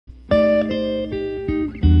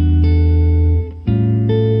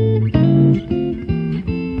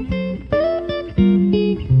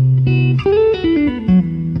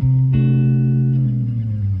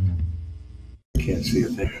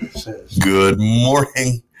Good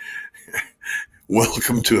morning.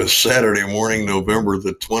 Welcome to a Saturday morning, November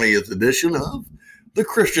the 20th edition of the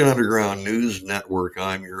Christian Underground News Network.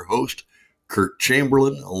 I'm your host, Kurt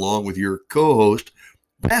Chamberlain, along with your co-host,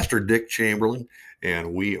 Pastor Dick Chamberlain,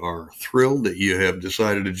 and we are thrilled that you have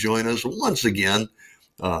decided to join us once again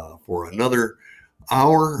for another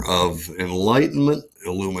hour of enlightenment,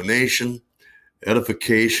 illumination,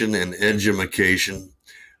 edification, and edumacation.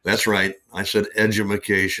 That's right, I said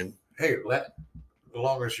edumacation. Hey, as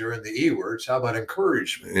long as you're in the E words, how about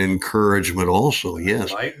encouragement? Encouragement also, yes.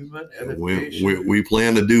 Enlightenment, edification. We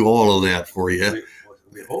plan to do all of that for you.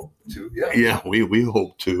 We hope to, yeah. Yeah, we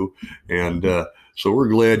hope to. And so we're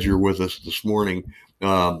glad you're with us this morning.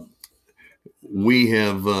 We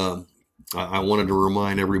have, I wanted to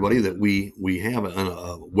remind everybody that we have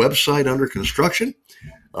a website under construction.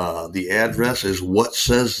 The address is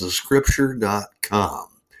whatsaysthescripture.com.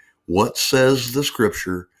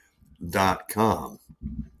 Whatsaysthescripture.com.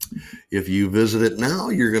 If you visit it now,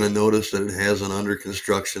 you're going to notice that it has an under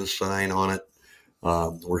construction sign on it.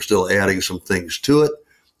 We're still adding some things to it,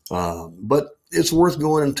 but it's worth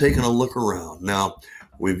going and taking a look around. Now,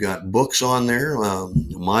 we've got books on there,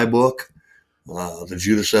 my book, The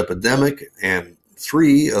Judas Epidemic, and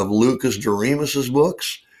 3 of Lucas Doremus's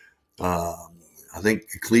books. I think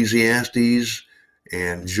Ecclesiastes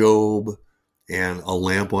and Job and A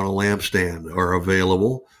Lamp on a Lampstand are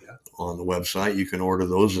available on the website. You can order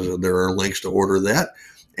those. There are links to order that.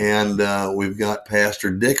 And we've got Pastor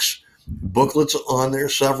Dick's booklets on there,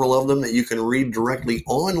 several of them that you can read directly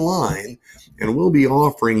online. And we'll be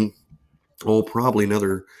offering, probably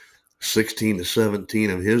another 16 to 17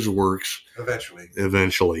 of his works.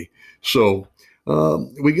 Eventually. So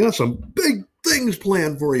we got some big things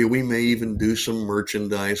planned for you. We may even do some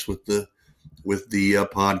merchandise with the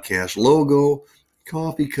podcast logo,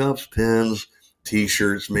 coffee cups, pens,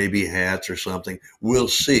 T-shirts, maybe hats or something. We'll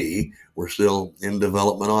see. We're still in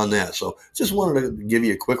development on that. So just wanted to give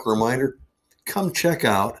you a quick reminder. Come check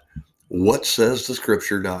out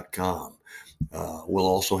whatsaysthescripture.com. We'll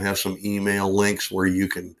also have some email links where you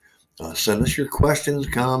can send us your questions,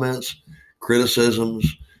 comments,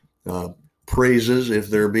 criticisms, praises, if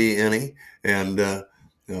there be any. And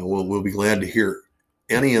we'll be glad to hear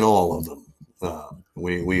any and all of them.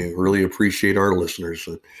 We really appreciate our listeners,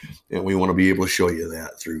 and we want to be able to show you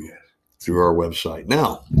that through our website.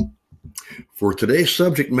 Now, for today's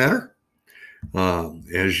subject matter,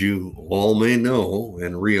 as you all may know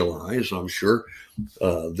and realize, I'm sure,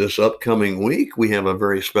 this upcoming week, we have a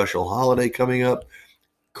very special holiday coming up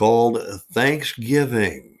called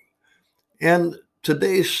Thanksgiving. And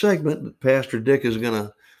today's segment that Pastor Dick is going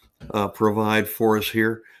to provide for us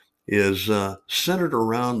here is centered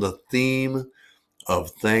around the theme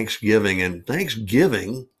of Thanksgiving. And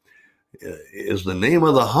Thanksgiving is the name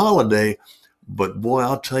of the holiday, but boy,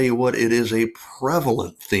 I'll tell you what, it is a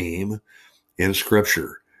prevalent theme in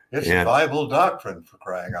Scripture. It's a Bible doctrine, for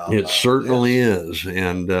crying out loud. It certainly is.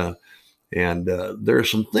 And there are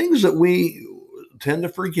some things that we tend to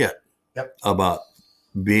forget about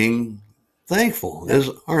being thankful,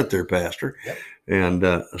 aren't there, Pastor? Yep.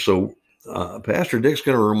 And so Pastor Dick's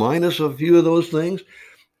going to remind us of a few of those things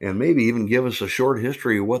and maybe even give us a short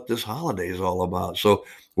history of what this holiday is all about. So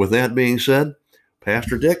with that being said,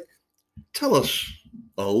 Pastor Dick, tell us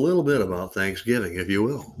a little bit about Thanksgiving, if you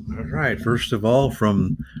will. All right. First of all,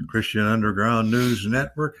 from Christian Underground News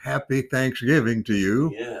Network, happy Thanksgiving to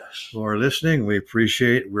you. Yes. For listening. We're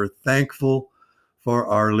thankful for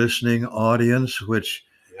our listening audience, which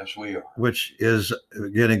we are. Which is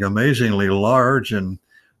getting amazingly large and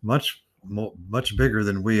much bigger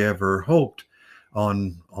than we ever hoped.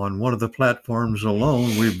 On one of the platforms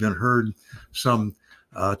alone, we've been heard some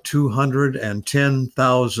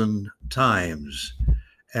 210,000 times,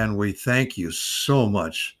 and we thank you so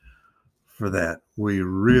much for that. We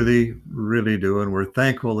really, really do, and we're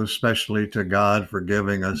thankful especially to God for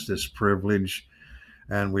giving us this privilege.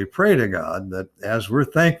 And we pray to God that as we're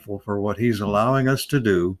thankful for what He's allowing us to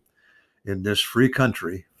do in this free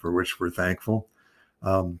country, for which we're thankful,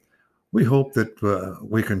 we hope that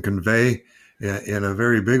we can convey in a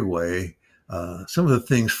very big way some of the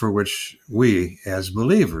things for which we as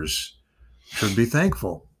believers should be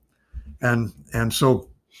thankful. And so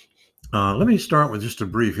let me start with just a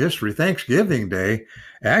brief history. Thanksgiving Day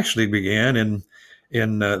actually began in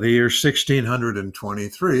the year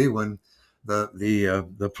 1623 when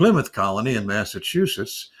the Plymouth colony in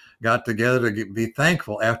Massachusetts got together to be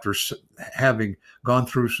thankful after having gone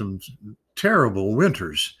through some terrible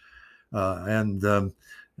winters, and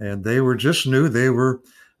they were just new. They were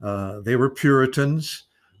Puritans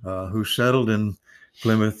who settled in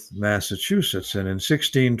Plymouth, Massachusetts. And in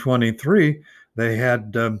 1623, they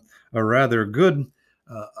had a rather good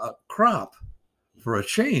crop for a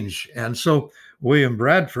change. And so William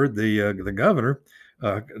Bradford, the governor,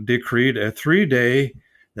 decreed a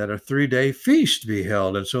 3-day feast be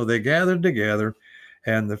held. And so they gathered together,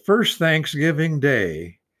 and the first Thanksgiving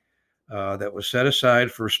Day that was set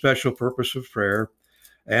aside for a special purpose of prayer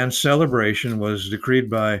and celebration was decreed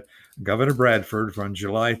by Governor Bradford on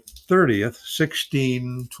July 30th,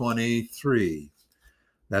 1623.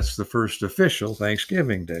 That's the first official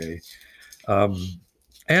Thanksgiving Day.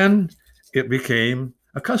 And it became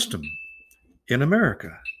a custom in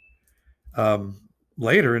America.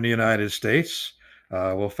 Later in the United States,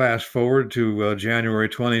 we'll fast forward to January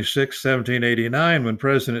 26, 1789, when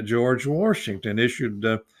President George Washington issued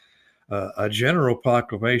a general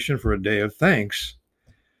proclamation for a day of thanks.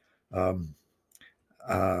 And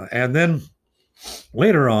then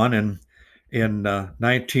later on in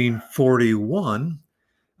 1941,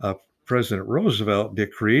 President Roosevelt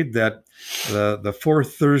decreed that the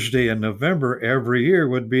fourth Thursday in November every year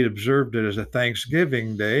would be observed as a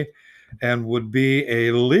Thanksgiving Day and would be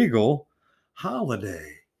a legal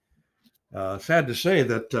holiday. Sad to say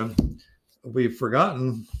that we've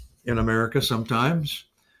forgotten in America sometimes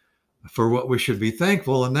for what we should be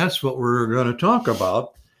thankful, and that's what we're going to talk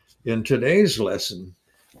about in today's lesson.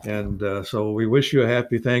 And so we wish you a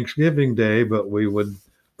happy Thanksgiving Day, but we would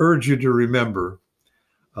urge you to remember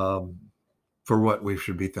for what we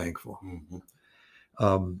should be thankful.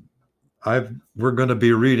 We're going to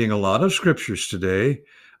be reading a lot of scriptures today.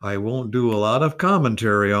 I won't do a lot of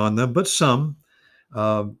commentary on them, but some.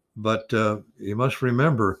 But you must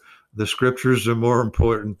remember the scriptures are more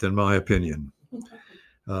important than my opinion.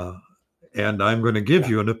 And I'm going to give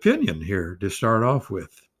you an opinion here to start off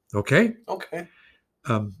with. Okay? Okay.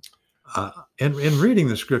 And in reading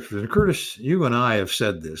the scriptures, and Curtis, you and I have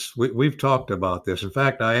said this. We've talked about this. In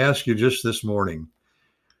fact, I asked you just this morning,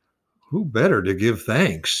 who better to give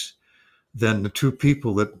thanks than the two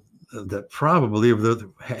people that probably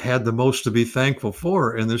had the most to be thankful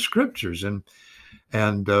for in the scriptures?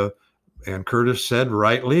 And Curtis said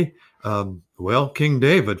rightly, well, King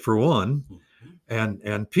David for one,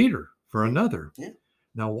 and Peter for another. Yeah.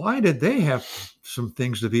 Now, why did they have some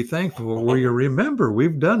things to be thankful for? Well, you remember,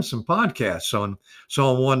 we've done some podcasts on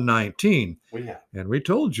Psalm 119. And we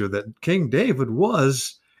told you that King David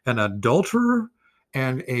was an adulterer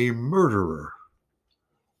and a murderer.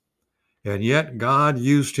 And yet God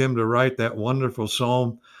used him to write that wonderful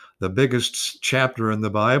psalm, the biggest chapter in the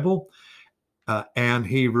Bible. And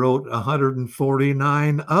he wrote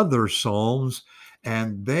 149 other psalms,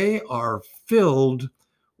 and they are filled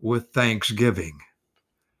with thanksgiving.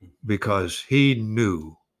 Because he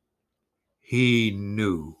knew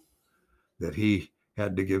that he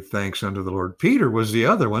had to give thanks unto the Lord. Peter was the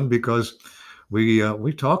other one, because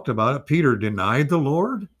we talked about it. Peter denied the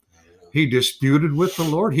Lord. He disputed with the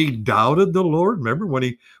Lord. He doubted the Lord. Remember when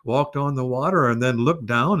he walked on the water and then looked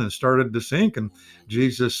down and started to sink, and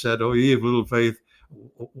Jesus said, "Oh, ye of little faith,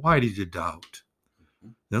 why did you doubt?"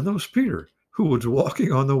 Then there was Peter, who was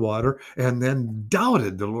walking on the water and then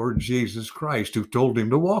doubted the Lord Jesus Christ, who told him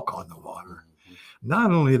to walk on the water.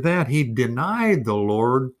 Not only that, he denied the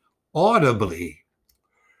Lord audibly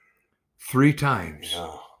 3 times.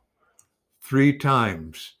 3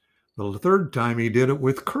 times. The third time he did it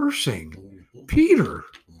with cursing. Peter,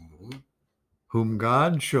 whom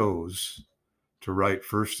God chose to write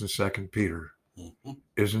 1st and 2nd Peter.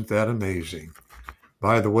 Isn't that amazing?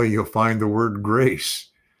 By the way, you'll find the word grace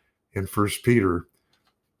in 1 Peter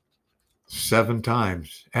 7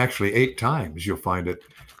 times, actually 8 times. You'll find it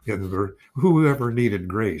in the verse. Whoever needed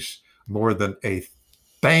grace more than a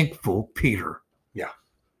thankful Peter. Yeah.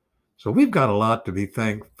 So we've got a lot to be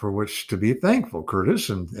for which to be thankful, Curtis,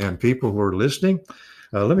 and people who are listening.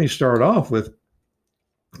 Let me start off with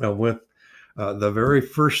the very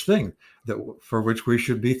first thing for which we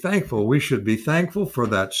should be thankful. We should be thankful for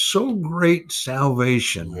that so great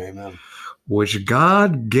salvation. Amen. Which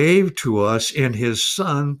God gave to us in his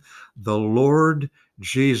Son, the Lord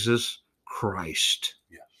Jesus Christ.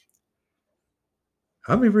 Yes.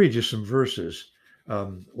 Let me read you some verses.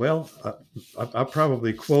 I'll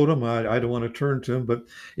probably quote them. I don't want to turn to them, but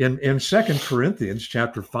in 2 Corinthians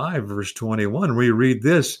chapter 5, verse 21, we read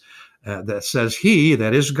this that says, "He,"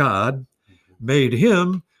 that is God, "made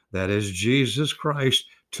him," that is Jesus Christ,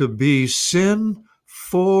 "to be sin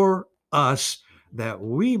for us, that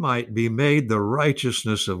we might be made the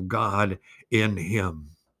righteousness of God in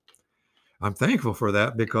him." I'm thankful for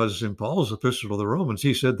that, because in Paul's epistle to the Romans,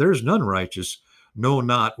 he said, "There's none righteous, no,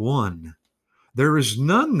 not one. There is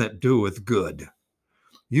none that doeth good."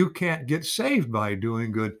 You can't get saved by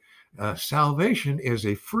doing good. Salvation is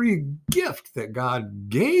a free gift that God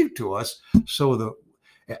gave to us, so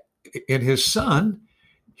that in his Son,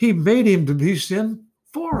 he made him to be sin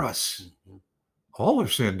for us. All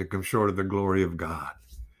have sinned to come short of the glory of God.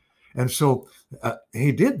 And so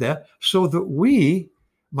he did that so that we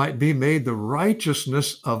might be made the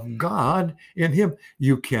righteousness of God in him.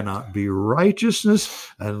 You cannot be righteousness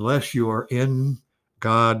unless you are in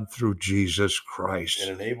God through Jesus Christ. It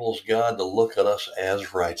enables God to look at us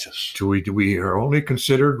as righteous. We are only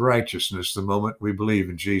considered righteousness the moment we believe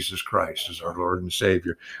in Jesus Christ as our Lord and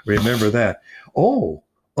Savior. Remember that. Oh,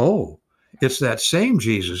 it's that same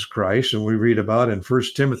Jesus Christ, and we read about in 1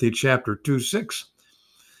 Timothy chapter 2:6.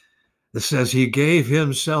 It says he gave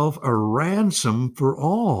himself a ransom for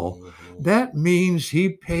all. Mm-hmm. That means he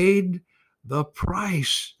paid the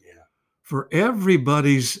price for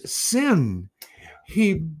everybody's sin. Yeah.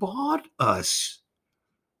 He bought us.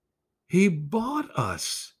 He bought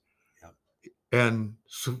us. Yep. And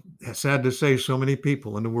so, sad to say, so many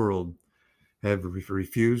people in the world have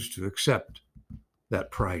refused to accept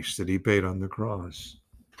that price that he paid on the cross.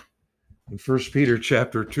 In 1 Peter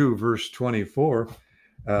chapter 2, verse 24,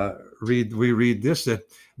 we read this,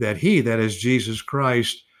 that he, that is Jesus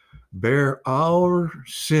Christ, bare our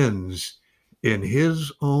sins in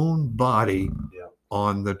his own body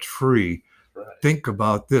on the tree. Right. Think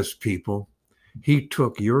about this, people. He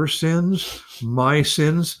took your sins, my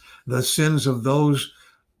sins, the sins of those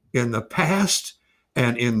in the past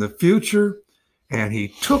and in the future, and he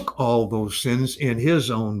took all those sins in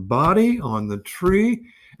his own body on the tree,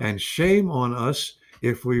 and shame on us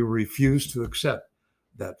if we refuse to accept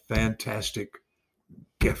that fantastic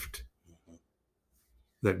gift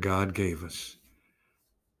that God gave us.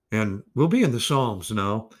 And we'll be in the Psalms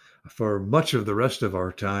now for much of the rest of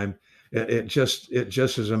our time. It just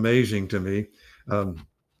is amazing to me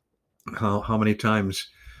how many times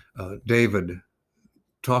David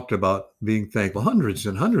talked about being thankful, hundreds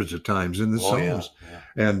and hundreds of times in the Psalms.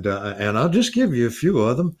 Yeah. And I'll just give you a few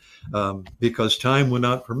of them because time would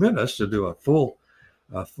not permit us to do a full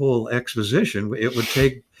exposition. It would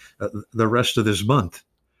take the rest of this month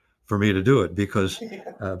for me to do it because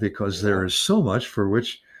there is so much for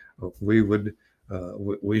which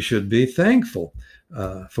we should be thankful.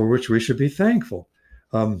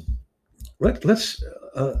 Let's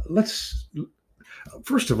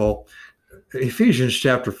first of all, Ephesians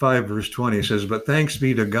chapter 5 verse 20 says, "But thanks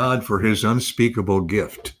be to God for his unspeakable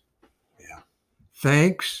gift." Yeah.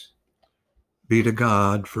 Thanks be to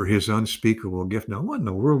God for his unspeakable gift. Now, what in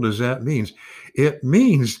the world does that mean? It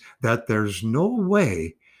means that there's no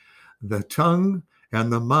way the tongue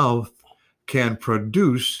and the mouth can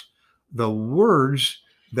produce the words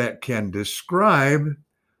that can describe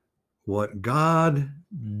what God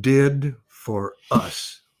did for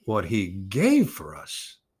us, what he gave for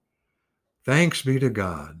us. Thanks be to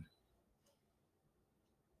God.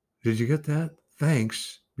 Did you get that?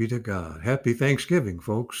 Thanks be to God. Happy Thanksgiving,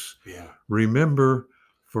 folks. Yeah. Remember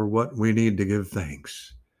for what we need to give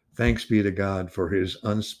thanks. Thanks be to God for his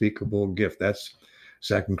unspeakable gift. That's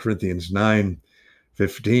 2 Corinthians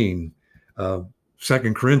 9:15.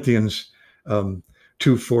 2 Corinthians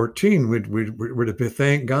 2:14, we're to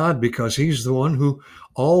thank God because he's the one who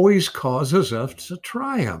always causes us to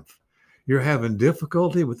triumph. You're having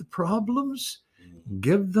difficulty with the problems?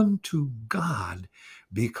 Give them to God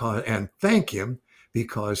and thank him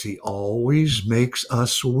because he always makes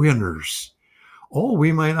us winners. Oh,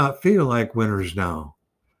 we might not feel like winners now,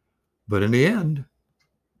 but in the end,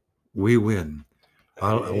 we win.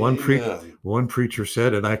 One preacher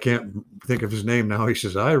said, and I can't think of his name now, he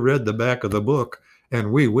says, I read the back of the book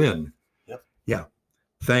and we win. Yep. Yeah.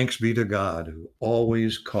 Thanks be to God who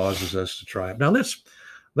always causes us to triumph. Now let's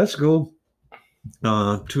go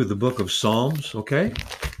to the book of Psalms, okay?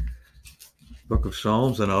 Book of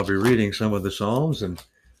Psalms, and I'll be reading some of the Psalms, and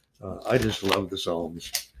I just love the Psalms.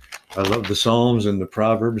 I love the Psalms and the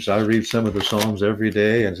Proverbs. I read some of the Psalms every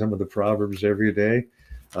day and some of the Proverbs every day.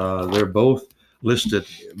 They're both listed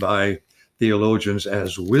by theologians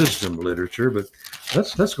as wisdom literature, but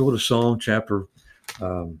let's go to Psalm chapter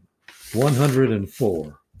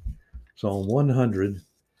 104. Psalm 100,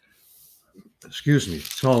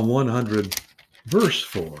 Psalm 100, verse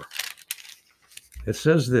 4. It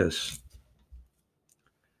says this: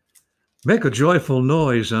 Make a joyful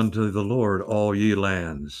noise unto the Lord, all ye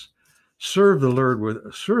lands. Serve the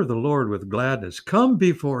Lord with gladness. Come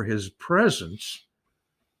before his presence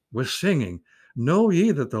with singing. Know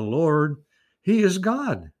ye that the Lord, he is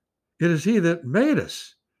God. It is he that made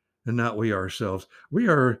us, and not we ourselves. We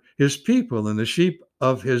are his people and the sheep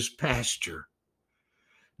of his pasture.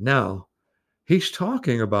 Now, he's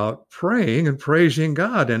talking about praying and praising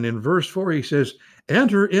God. And in verse 4, he says,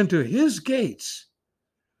 enter into his gates,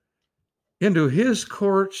 into his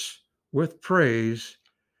courts with praise.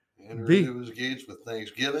 Enter into his gates with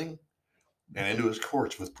thanksgiving and into his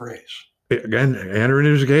courts with praise. Again, enter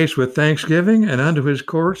into his gates with thanksgiving and unto his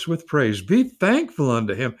courts with praise. Be thankful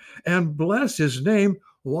unto him and bless his name.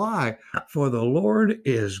 Why? For the Lord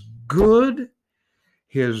is good,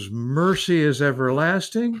 his mercy is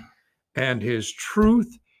everlasting, and his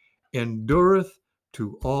truth endureth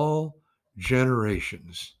to all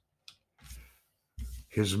generations.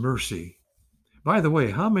 His mercy. By the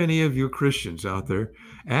way, how many of you Christians out there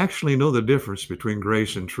actually know the difference between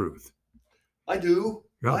grace and truth? I do.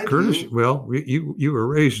 Well, I Curtis, do. well, you were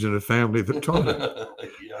raised in a family that taught it.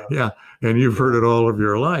 Yeah. Yeah, and you've heard it all of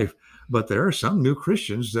your life. But there are some new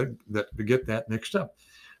Christians that get that mixed up.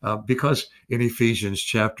 Because in Ephesians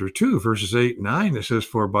chapter 2, verses 8 and 9, it says,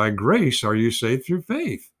 for by grace are you saved through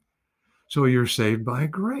faith. So you're saved by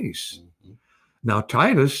grace. Mm-hmm. Now,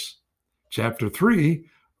 Titus chapter 3,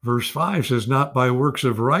 verse 5 says, not by works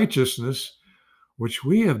of righteousness, which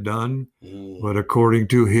we have done, but according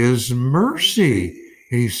to his mercy,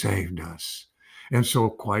 he saved us. And so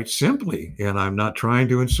quite simply, and I'm not trying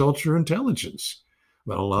to insult your intelligence,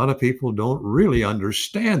 but a lot of people don't really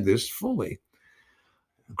understand this fully.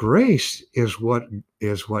 Grace is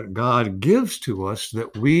what God gives to us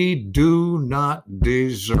that we do not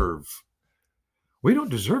deserve. We don't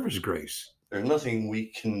deserve his grace. There's nothing we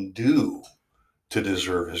can do to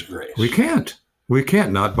deserve his grace. We can't. We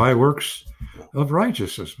can't, not by works of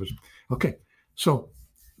righteousness. Okay, so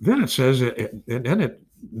then it says,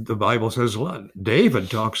 the Bible says a lot. David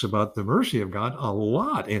talks about the mercy of God a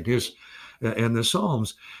lot in the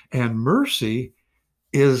Psalms. And mercy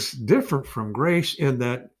is different from grace in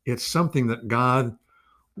that it's something that God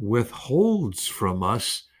withholds from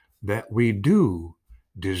us that we do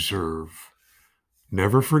deserve.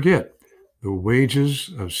 Never forget, the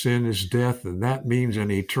wages of sin is death, and that means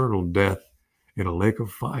an eternal death in a lake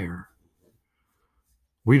of fire.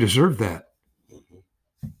 We deserve that.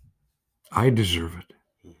 Mm-hmm. I deserve it.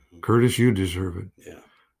 Mm-hmm. Curtis, you deserve it. Yeah.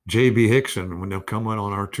 J.B. Hickson, when they'll come on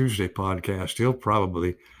our Tuesday podcast, he'll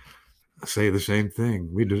probably say the same thing.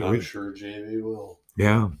 I'm sure J.B. will.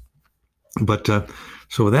 Yeah. But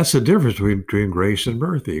so that's the difference between grace and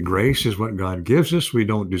mercy. Grace is what God gives us we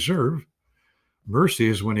don't deserve. Mercy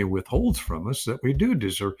is when he withholds from us that we do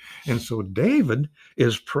deserve. And so David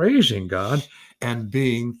is praising God and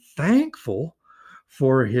being thankful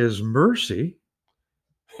for his mercy,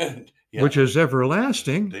 which is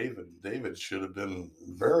everlasting. David should have been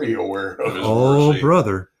very aware of his mercy.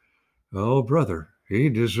 Oh, brother. He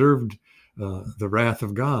deserved the wrath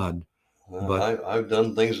of God. But I've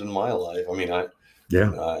done things in my life. I mean,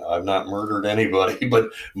 I've not murdered anybody, but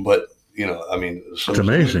some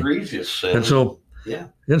egregious sins.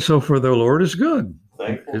 And so for the Lord is good.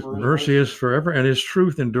 His mercy is forever, and his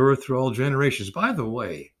truth endureth through all generations. By the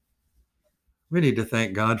way, we need to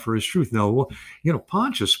thank God for his truth. Now,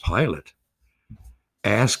 Pontius Pilate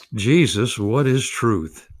asked Jesus, what is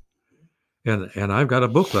truth? And I've got a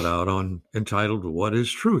booklet out entitled What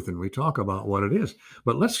is Truth? And we talk about what it is.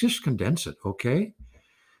 But let's just condense it, okay?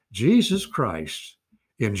 Jesus Christ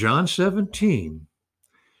in John 17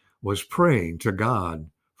 was praying to God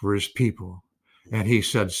for his people. And he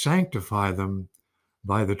said, sanctify them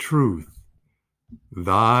by the truth.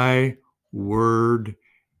 Thy word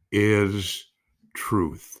is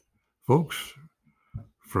truth. Folks,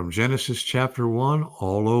 from Genesis chapter 1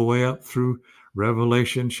 all the way up through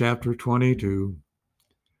Revelation chapter 22,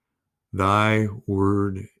 thy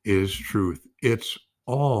word is truth. It's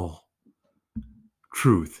all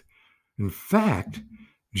truth. In fact,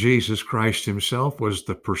 Jesus Christ himself was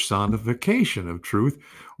the personification of truth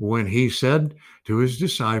when he said to his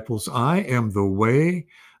disciples, I am the way,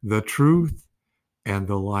 the truth, and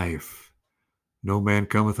the life. No man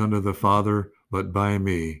cometh unto the Father but by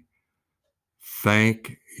me.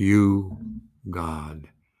 Thank you, God.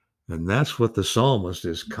 And that's what the psalmist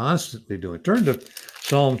is constantly doing. Turn to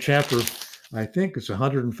Psalm chapter, I think it's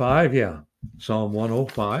 105. Yeah, Psalm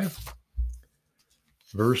 105,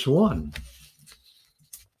 verse 1.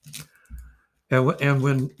 And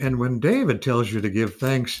when David tells you to give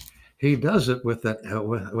thanks, he does it with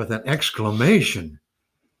an exclamation.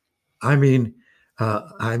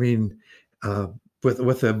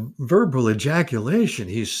 With a verbal ejaculation.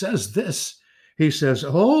 He says this. He says,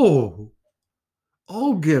 "Oh,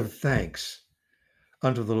 give thanks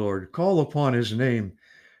unto the Lord. Call upon his name.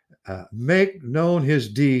 Make known his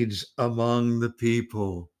deeds among the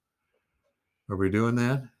people." Are we doing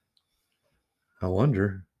that? I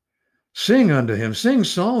wonder. Sing unto him, sing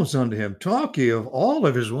psalms unto him, talk ye of all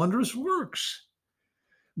of his wondrous works.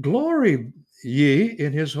 Glory ye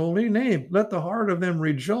in his holy name. Let the heart of them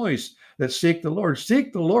rejoice that seek the Lord.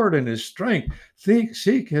 Seek the Lord in his strength.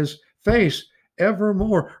 Seek his face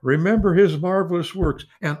evermore. Remember his marvelous works.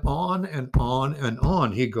 And on and on and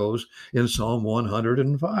on he goes in Psalm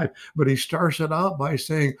 105. But he starts it out by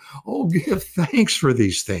saying, oh, give thanks for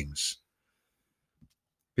these things.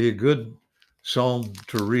 Be a good psalm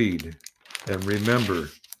to read and remember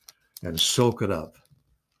and soak it up.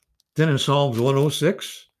 Then in Psalms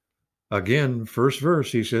 106, again, first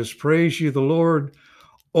verse, he says, praise ye the Lord.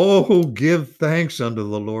 Oh, give thanks unto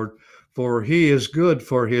the Lord, for he is good,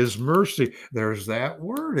 for his mercy. There's that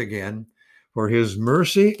word again. For his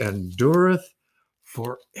mercy endureth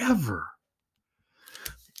forever.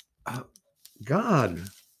 God,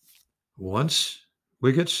 once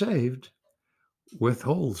we get saved,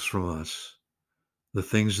 withholds from us the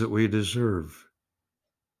things that we deserve.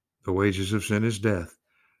 The wages of sin is death.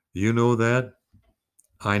 You know that.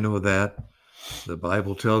 I know that. The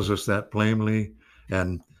Bible tells us that plainly.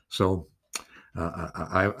 And so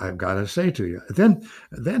I've got to say to you.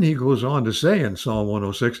 Then he goes on to say in Psalm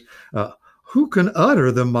 106, who can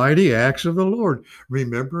utter the mighty acts of the Lord?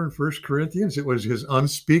 Remember in 1 Corinthians, it was his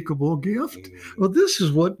unspeakable gift. Well, this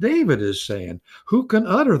is what David is saying. Who can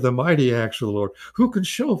utter the mighty acts of the Lord? Who can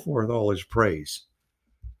show forth all his praise?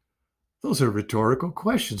 Those are rhetorical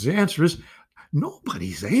questions. The answer is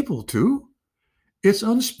nobody's able to. It's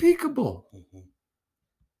unspeakable.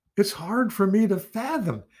 It's hard for me to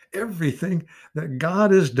fathom everything that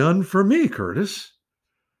God has done for me, Curtis.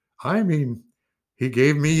 I mean, he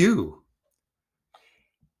gave me you.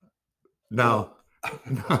 Now,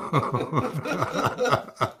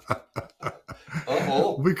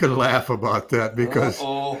 we can laugh about that because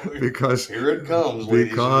here it comes,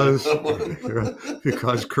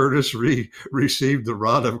 because Curtis received the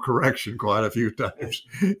rod of correction quite a few times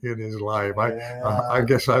in his life. I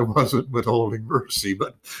guess I wasn't withholding mercy,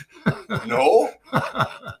 but no,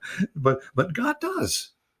 but God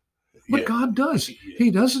does. But God does. He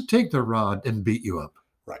doesn't take the rod and beat you up.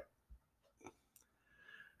 Right.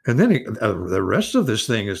 And then the rest of this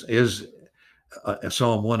thing is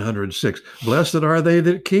Psalm 106. Blessed are they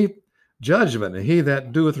that keep judgment, and he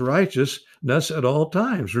that doeth righteousness at all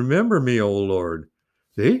times. Remember me, O Lord.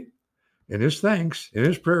 See? In his thanks, in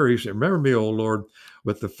his prayer, he said, remember me, O Lord,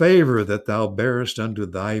 with the favor that thou bearest unto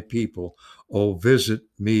thy people. O visit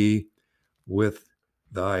me with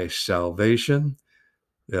thy salvation,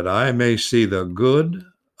 that I may see the good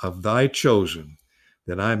of thy chosen,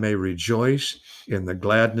 that I may rejoice in the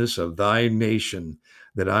gladness of thy nation,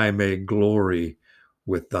 that I may glory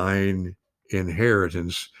with thine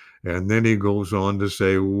inheritance. And then he goes on to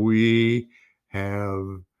say, we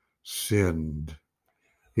have sinned.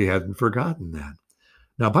 He hadn't forgotten that.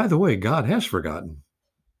 Now, by the way, God has forgotten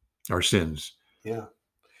our sins. Yeah.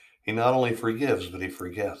 He not only forgives, but he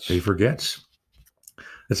forgets. He forgets.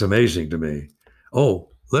 It's amazing to me. Oh,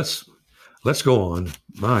 let's go on.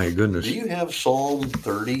 My goodness. Do you have Psalm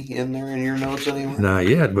 30 in there in your notes anywhere? Not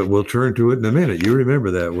yet, but we'll turn to it in a minute. You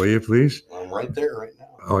remember that, will you, please? I'm right there right now.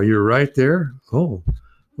 Oh, you're right there? Oh,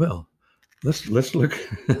 well, let's look.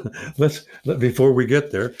 Before we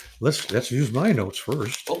get there, let's use my notes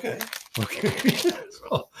first. Okay.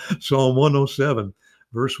 So, Psalm 107,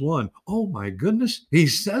 verse 1. Oh, my goodness. He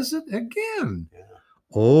says it again. Yeah.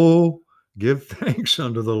 Oh, give thanks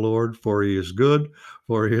unto the Lord, for he is good,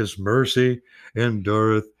 for his mercy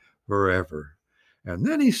endureth forever. And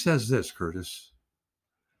then he says this, Curtis.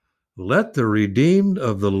 Let the redeemed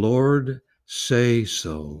of the Lord say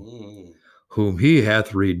so, whom he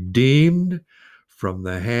hath redeemed from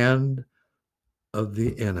the hand of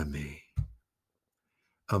the enemy.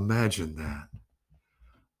 Imagine that.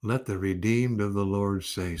 Let the redeemed of the Lord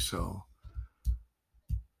say so.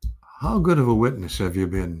 How good of a witness have you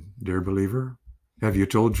been, dear believer? Have you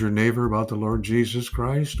told your neighbor about the Lord Jesus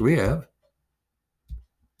Christ? We have.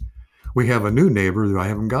 We have a new neighbor that I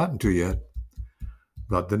haven't gotten to yet.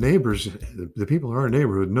 But the neighbors, the people in our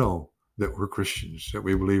neighborhood know that we're Christians, that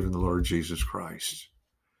we believe in the Lord Jesus Christ.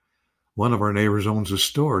 One of our neighbors owns a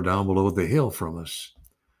store down below the hill from us.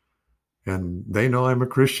 And they know I'm a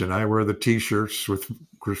Christian. I wear the T-shirts with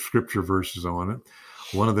scripture verses on it.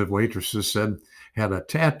 One of the waitresses had a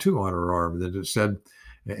tattoo on her arm that it said,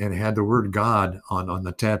 and had the word God on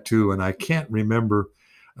the tattoo. And I can't remember,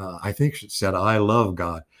 I think it said, I love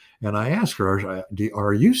God. And I asked her,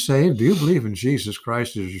 are you saved? Do you believe in Jesus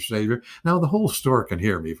Christ as your Savior? Now the whole store can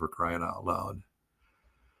hear me, for crying out loud.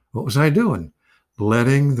 What was I doing?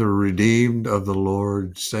 Letting the redeemed of the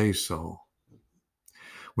Lord say so.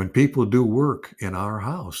 When people do work in our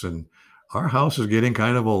house and our house is getting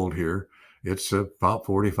kind of old here. It's about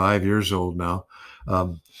 45 years old now,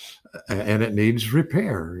 and it needs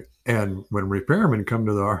repair. And when repairmen come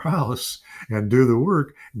to our house and do the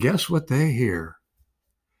work, guess what they hear?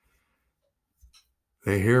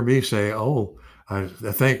 They hear me say, "Oh, I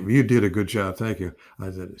thank you, did a good job, thank you."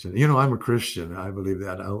 I said, I'm a Christian. I believe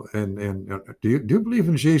that. And do you believe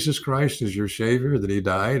in Jesus Christ as your Savior, that He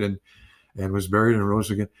died and was buried and rose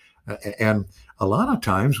again? And a lot of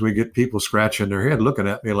times we get people scratching their head, looking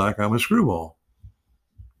at me like I'm a screwball.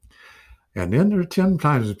 And then there are 10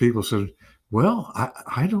 times that people said, "Well,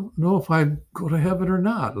 I don't know if I'd go to heaven or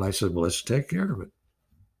not." And I said, "Well, let's take care of it.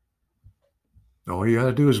 All you got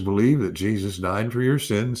to do is believe that Jesus died for your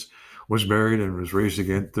sins, was buried, and was raised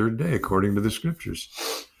again the third day, according to the scriptures.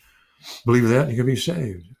 Believe that, and you can be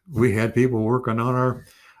saved." We had people working on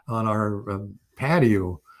our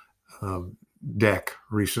patio deck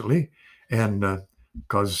recently, and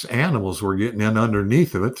because animals were getting in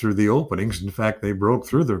underneath of it through the openings. In fact, they broke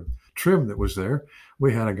through the trim that was there.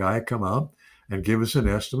 We had a guy come out and give us an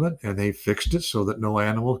estimate, and they fixed it so that no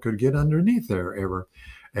animal could get underneath there ever.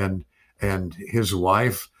 And his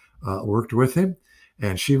wife worked with him,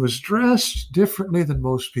 and she was dressed differently than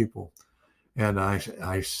most people. And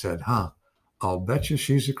I said, I'll bet you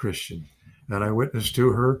she's a Christian. And I witnessed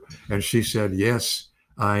to her, and she said, "Yes,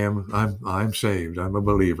 I'm saved. I'm a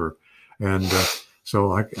believer." And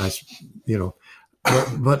so I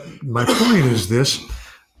but my point is this.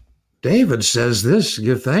 David says this,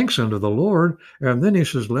 "Give thanks unto the Lord." And then he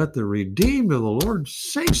says, "Let the redeemed of the Lord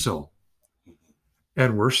say so."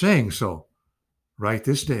 And we're saying so right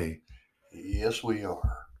this day. Yes, we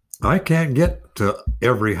are. I can't get to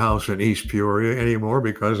every house in East Peoria anymore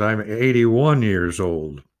because I'm 81 years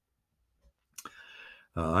old.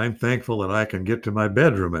 I'm thankful that I can get to my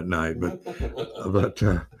bedroom at night, but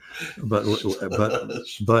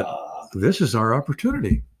this is our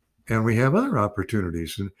opportunity, and we have other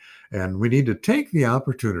opportunities, and we need to take the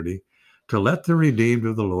opportunity to let the redeemed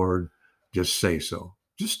of the Lord just say so.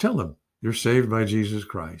 Just tell them, "You're saved by Jesus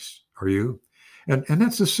Christ." Are you? And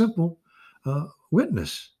that's a simple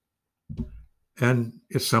witness. And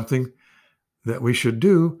it's something that we should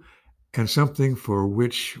do, and something for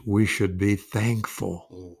which we should be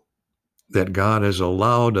thankful that God has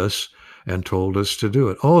allowed us and told us to do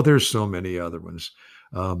it. Oh, there's so many other ones.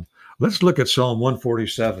 Let's look at Psalm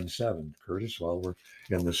 147:7, Curtis, while we're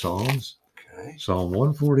in the Psalms. Okay. Psalm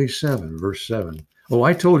 147, verse 7. Oh,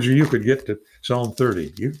 I told you could get to Psalm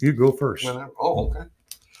 30. You go first. Oh, okay.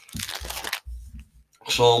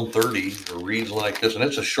 Psalm 30 reads like this, and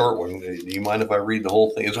it's a short one. Do you mind if I read the whole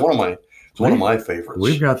thing? It's one of my favorites.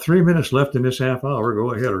 We've got 3 minutes left in this half hour.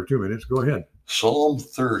 Go ahead, or 2 minutes. Go ahead. Psalm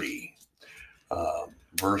 30,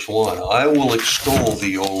 verse 1. "I will extol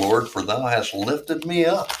thee, O Lord, for thou hast lifted me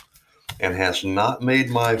up, and hast not made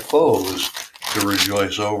my foes to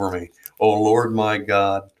rejoice over me. O Lord my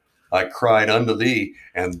God, I cried unto thee,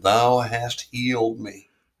 and thou hast healed me.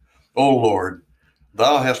 O Lord,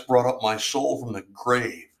 thou hast brought up my soul from the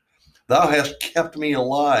grave. Thou hast kept me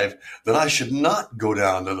alive, that I should not go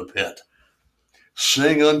down to the pit.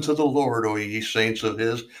 Sing unto the Lord, O ye saints of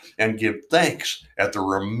his, and give thanks at the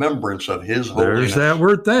remembrance of his holiness. There's that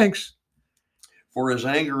word, thanks. For his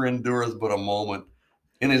anger endureth but a moment.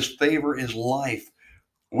 In his favor is life.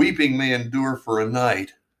 Weeping may endure for a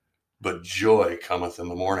night, but joy cometh in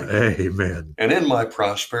the morning. Amen. And in my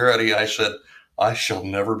prosperity I said, I shall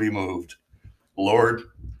never be moved. Lord,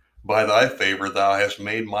 by thy favor thou hast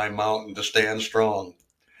made my mountain to stand strong.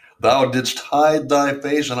 Thou didst hide thy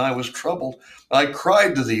face, and I was troubled. I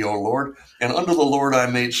cried to thee, O Lord, and unto the Lord I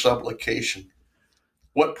made supplication.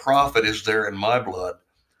 What profit is there in my blood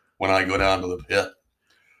when I go down to the pit?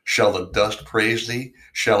 Shall the dust praise thee?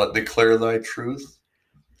 Shall it declare thy truth?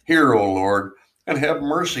 Hear, O Lord, and have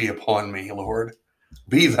mercy upon me, Lord.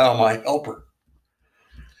 Be thou my helper.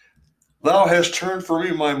 Thou hast turned for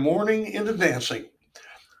me my mourning into dancing.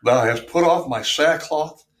 Thou hast put off my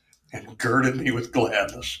sackcloth and girded me with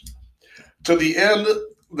gladness, to the end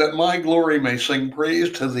that my glory may sing praise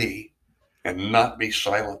to thee and not be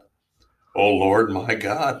silent. O Lord my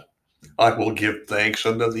God, I will give thanks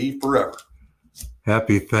unto thee forever.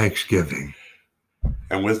 Happy Thanksgiving.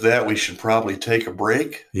 And with that, we should probably take a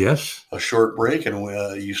break. Yes. A short break,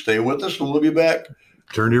 and you stay with us, and we'll be back.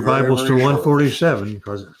 Turn your Bibles to 147,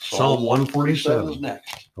 because Psalm 147 is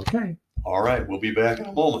next. Okay. All right, we'll be back in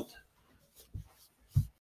a moment.